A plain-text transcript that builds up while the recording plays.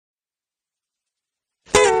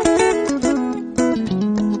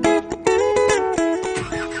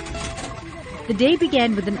The day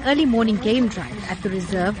began with an early morning game drive at the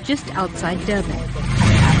reserve just outside Durban.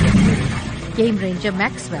 Game ranger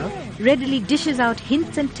Maxwell readily dishes out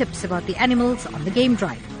hints and tips about the animals on the game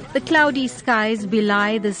drive. The cloudy skies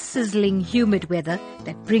belie the sizzling humid weather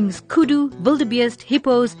that brings kudu, wildebeest,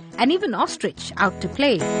 hippos and even ostrich out to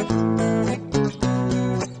play.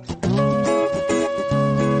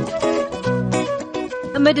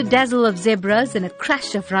 Amid a dazzle of zebras and a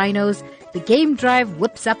crash of rhinos, the game drive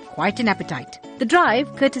whips up quite an appetite. The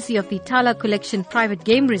drive, courtesy of the Tala Collection Private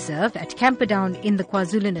Game Reserve at Camperdown in the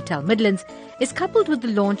KwaZulu-Natal Midlands, is coupled with the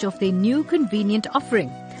launch of their new convenient offering,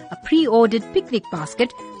 a pre-ordered picnic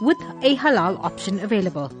basket with a halal option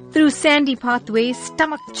available. Through sandy pathways,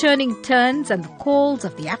 stomach-churning turns and the calls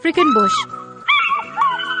of the African bush,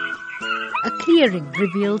 a clearing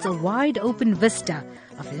reveals a wide-open vista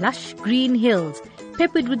of lush green hills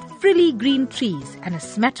peppered with frilly green trees and a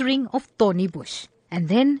smattering of thorny bush. And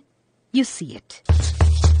then you see it.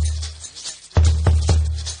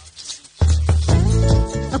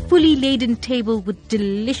 A fully laden table with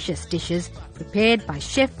delicious dishes prepared by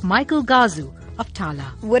Chef Michael Gazu of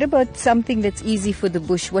Tala. What about something that's easy for the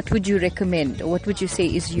bush? What would you recommend, or what would you say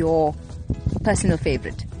is your personal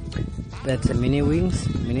favorite? That's mini wings,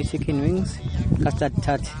 mini chicken wings, custard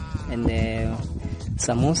tart, and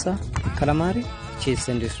samosa, calamari, cheese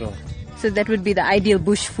sandwich roll. So that would be the ideal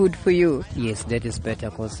bush food for you? Yes, that is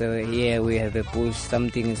better because here we have a bush,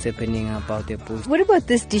 something is happening about the bush. What about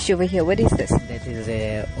this dish over here? What is this? That is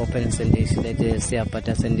an open sandwich, that is a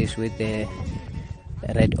butter sandwich with the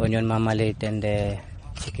red onion marmalade and the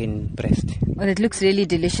chicken breast. Oh, that looks really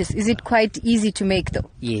delicious. Is it quite easy to make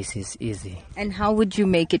though? Yes, it's easy. And how would you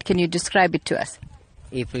make it? Can you describe it to us?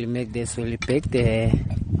 If we make this, we'll bake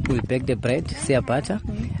the bread, sea butter,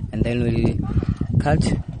 and then we'll cut.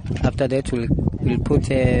 After that, we'll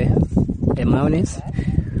put a mayonnaise.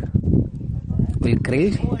 We'll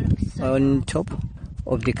grill on top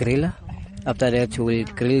of the griller. After that, we'll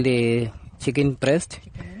grill the chicken breast.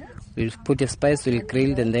 We'll put a spice, we'll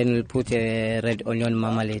grill, and then we'll put a red onion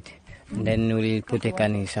marmalade. And then we'll put a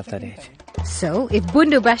garnish after that. So, if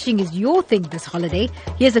bundu-bashing is your thing this holiday,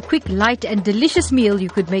 here's a quick, light and delicious meal you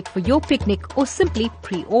could make for your picnic or simply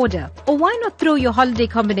pre-order. Or why not throw your holiday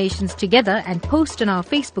combinations together and post on our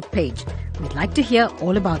Facebook page? We'd like to hear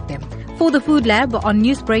all about them. For the Food Lab on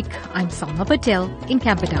Newsbreak, I'm Salma Patel in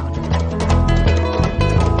Camperdown.